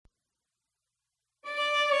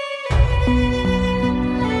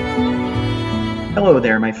Hello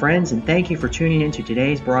there, my friends, and thank you for tuning in to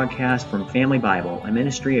today's broadcast from Family Bible, a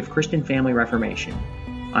ministry of Christian Family Reformation.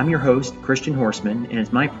 I'm your host, Christian Horseman, and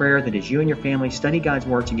it's my prayer that as you and your family study God's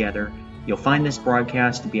Word together, you'll find this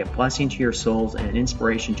broadcast to be a blessing to your souls and an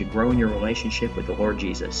inspiration to grow in your relationship with the Lord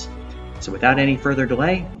Jesus. So without any further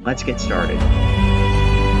delay, let's get started.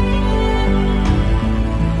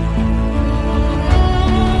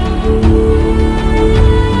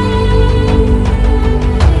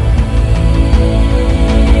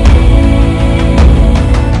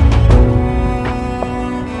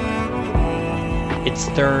 It's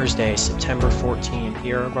Thursday, September 14th,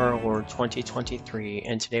 year of our Lord 2023,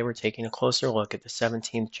 and today we're taking a closer look at the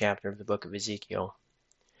 17th chapter of the book of Ezekiel.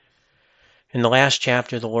 In the last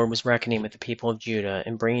chapter, the Lord was reckoning with the people of Judah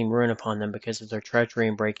and bringing ruin upon them because of their treachery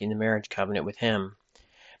in breaking the marriage covenant with him.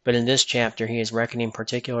 But in this chapter, he is reckoning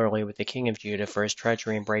particularly with the king of Judah for his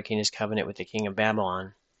treachery in breaking his covenant with the king of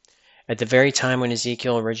Babylon. At the very time when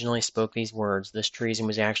Ezekiel originally spoke these words, this treason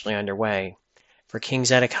was actually underway. For King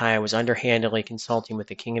Zedekiah was underhandedly consulting with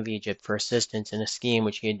the king of Egypt for assistance in a scheme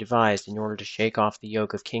which he had devised in order to shake off the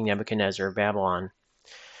yoke of King Nebuchadnezzar of Babylon.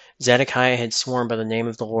 Zedekiah had sworn by the name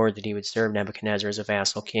of the Lord that he would serve Nebuchadnezzar as a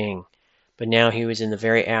vassal king, but now he was in the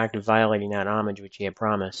very act of violating that homage which he had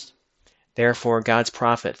promised. Therefore, God's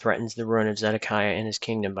prophet threatens the ruin of Zedekiah and his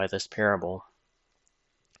kingdom by this parable.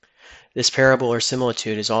 This parable or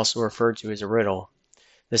similitude is also referred to as a riddle.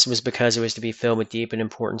 This was because it was to be filled with deep and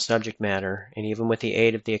important subject matter, and even with the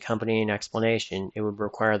aid of the accompanying explanation, it would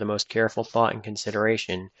require the most careful thought and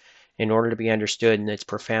consideration in order to be understood in its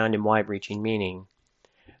profound and wide-reaching meaning.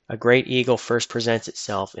 A great eagle first presents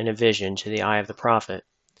itself in a vision to the eye of the prophet.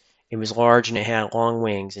 It was large and it had long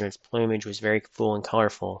wings, and its plumage was very full and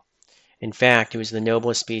colorful. In fact, it was the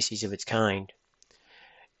noblest species of its kind.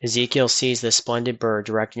 Ezekiel sees this splendid bird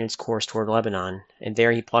directing its course toward Lebanon, and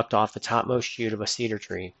there he plucked off the topmost shoot of a cedar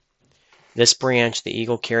tree. This branch the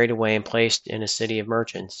eagle carried away and placed in a city of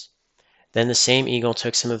merchants. Then the same eagle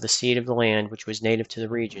took some of the seed of the land which was native to the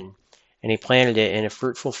region, and he planted it in a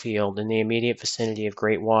fruitful field in the immediate vicinity of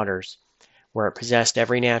great waters, where it possessed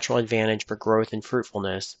every natural advantage for growth and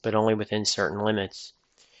fruitfulness, but only within certain limits.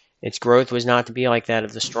 Its growth was not to be like that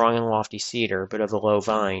of the strong and lofty cedar, but of a low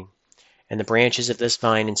vine. And the branches of this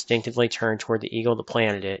vine instinctively turned toward the eagle that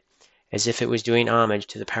planted it, as if it was doing homage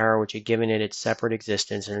to the power which had given it its separate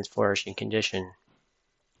existence and its flourishing condition.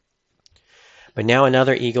 But now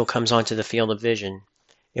another eagle comes onto the field of vision.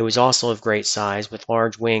 It was also of great size, with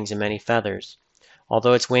large wings and many feathers,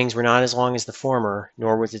 although its wings were not as long as the former,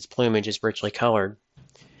 nor was its plumage as richly colored.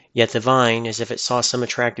 Yet the vine, as if it saw some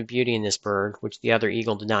attractive beauty in this bird, which the other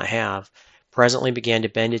eagle did not have, presently began to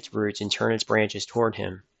bend its roots and turn its branches toward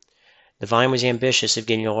him. The vine was ambitious of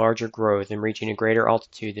getting a larger growth and reaching a greater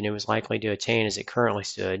altitude than it was likely to attain as it currently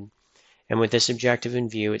stood, and with this objective in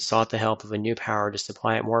view it sought the help of a new power to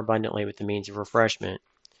supply it more abundantly with the means of refreshment.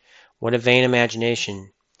 What a vain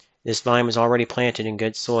imagination! This vine was already planted in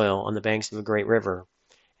good soil on the banks of a great river,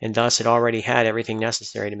 and thus it already had everything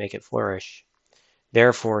necessary to make it flourish.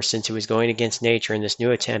 Therefore, since it was going against nature in this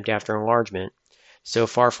new attempt after enlargement, so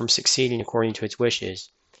far from succeeding according to its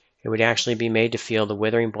wishes, it would actually be made to feel the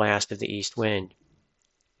withering blast of the east wind.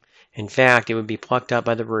 In fact, it would be plucked up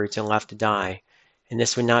by the roots and left to die, and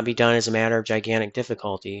this would not be done as a matter of gigantic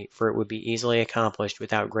difficulty, for it would be easily accomplished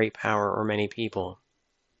without great power or many people.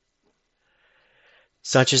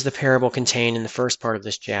 Such is the parable contained in the first part of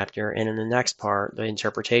this chapter, and in the next part, the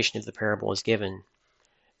interpretation of the parable is given.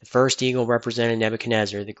 The first eagle represented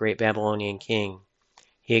Nebuchadnezzar, the great Babylonian king.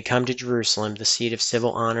 He had come to Jerusalem, the seat of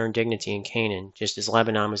civil honor and dignity in Canaan, just as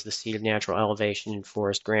Lebanon was the seat of natural elevation and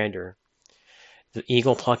forest grandeur. The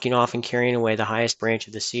eagle plucking off and carrying away the highest branch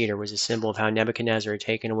of the cedar was a symbol of how Nebuchadnezzar had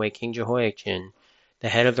taken away King Jehoiachin, the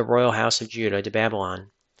head of the royal house of Judah, to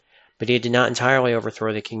Babylon. But he did not entirely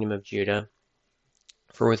overthrow the kingdom of Judah,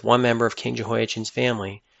 for with one member of King Jehoiachin's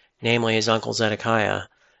family, namely his uncle Zedekiah,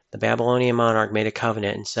 the Babylonian monarch made a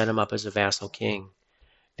covenant and set him up as a vassal king.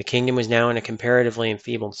 The kingdom was now in a comparatively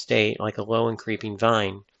enfeebled state, like a low and creeping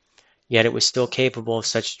vine, yet it was still capable of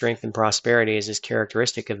such strength and prosperity as is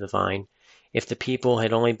characteristic of the vine, if the people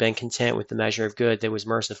had only been content with the measure of good that was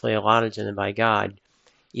mercifully allotted to them by God,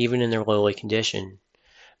 even in their lowly condition.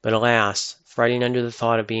 But alas, fretting under the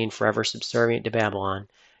thought of being forever subservient to Babylon,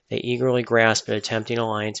 they eagerly grasped at a tempting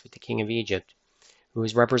alliance with the king of Egypt, who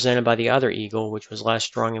was represented by the other eagle, which was less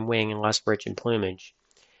strong in wing and less rich in plumage.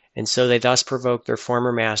 And so they thus provoked their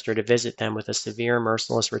former master to visit them with a severe and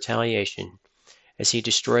merciless retaliation, as he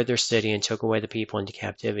destroyed their city and took away the people into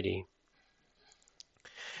captivity.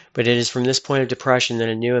 But it is from this point of depression that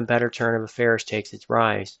a new and better turn of affairs takes its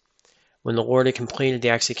rise. When the Lord had completed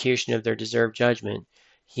the execution of their deserved judgment,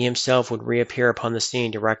 he himself would reappear upon the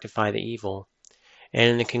scene to rectify the evil. And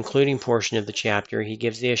in the concluding portion of the chapter, he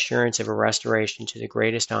gives the assurance of a restoration to the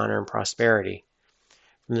greatest honor and prosperity.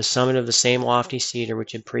 From the summit of the same lofty cedar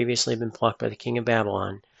which had previously been plucked by the king of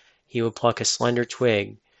Babylon, he would pluck a slender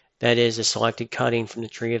twig, that is, a selected cutting from the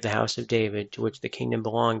tree of the house of David, to which the kingdom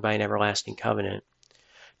belonged by an everlasting covenant.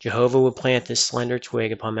 Jehovah would plant this slender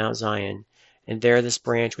twig upon Mount Zion, and there this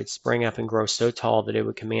branch would spring up and grow so tall that it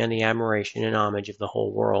would command the admiration and homage of the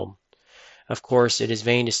whole world. Of course, it is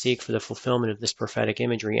vain to seek for the fulfillment of this prophetic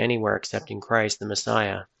imagery anywhere except in Christ the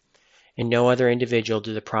Messiah. In no other individual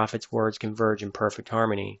do the prophet's words converge in perfect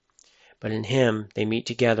harmony, but in him they meet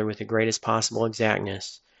together with the greatest possible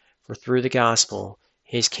exactness, for through the gospel,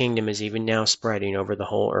 his kingdom is even now spreading over the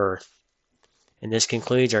whole earth. And this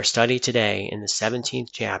concludes our study today in the 17th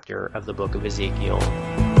chapter of the book of Ezekiel.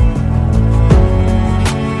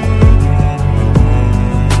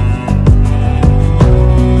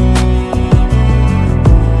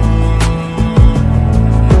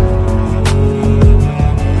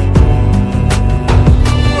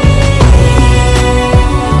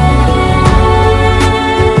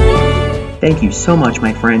 Thank you so much,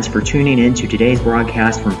 my friends, for tuning in to today's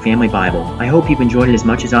broadcast from Family Bible. I hope you've enjoyed it as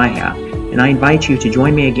much as I have, and I invite you to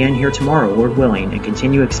join me again here tomorrow, Lord willing, and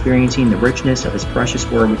continue experiencing the richness of His precious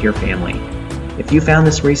Word with your family. If you found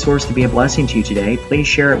this resource to be a blessing to you today, please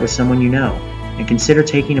share it with someone you know, and consider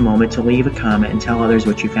taking a moment to leave a comment and tell others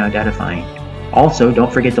what you found edifying. Also,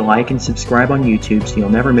 don't forget to like and subscribe on YouTube so you'll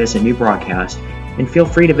never miss a new broadcast. And feel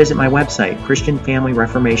free to visit my website,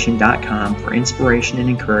 ChristianFamilyReformation.com, for inspiration and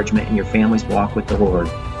encouragement in your family's walk with the Lord.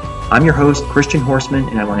 I'm your host, Christian Horseman,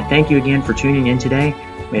 and I want to thank you again for tuning in today.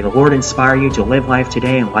 May the Lord inspire you to live life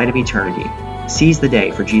today in light of eternity. Seize the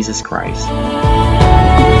day for Jesus Christ.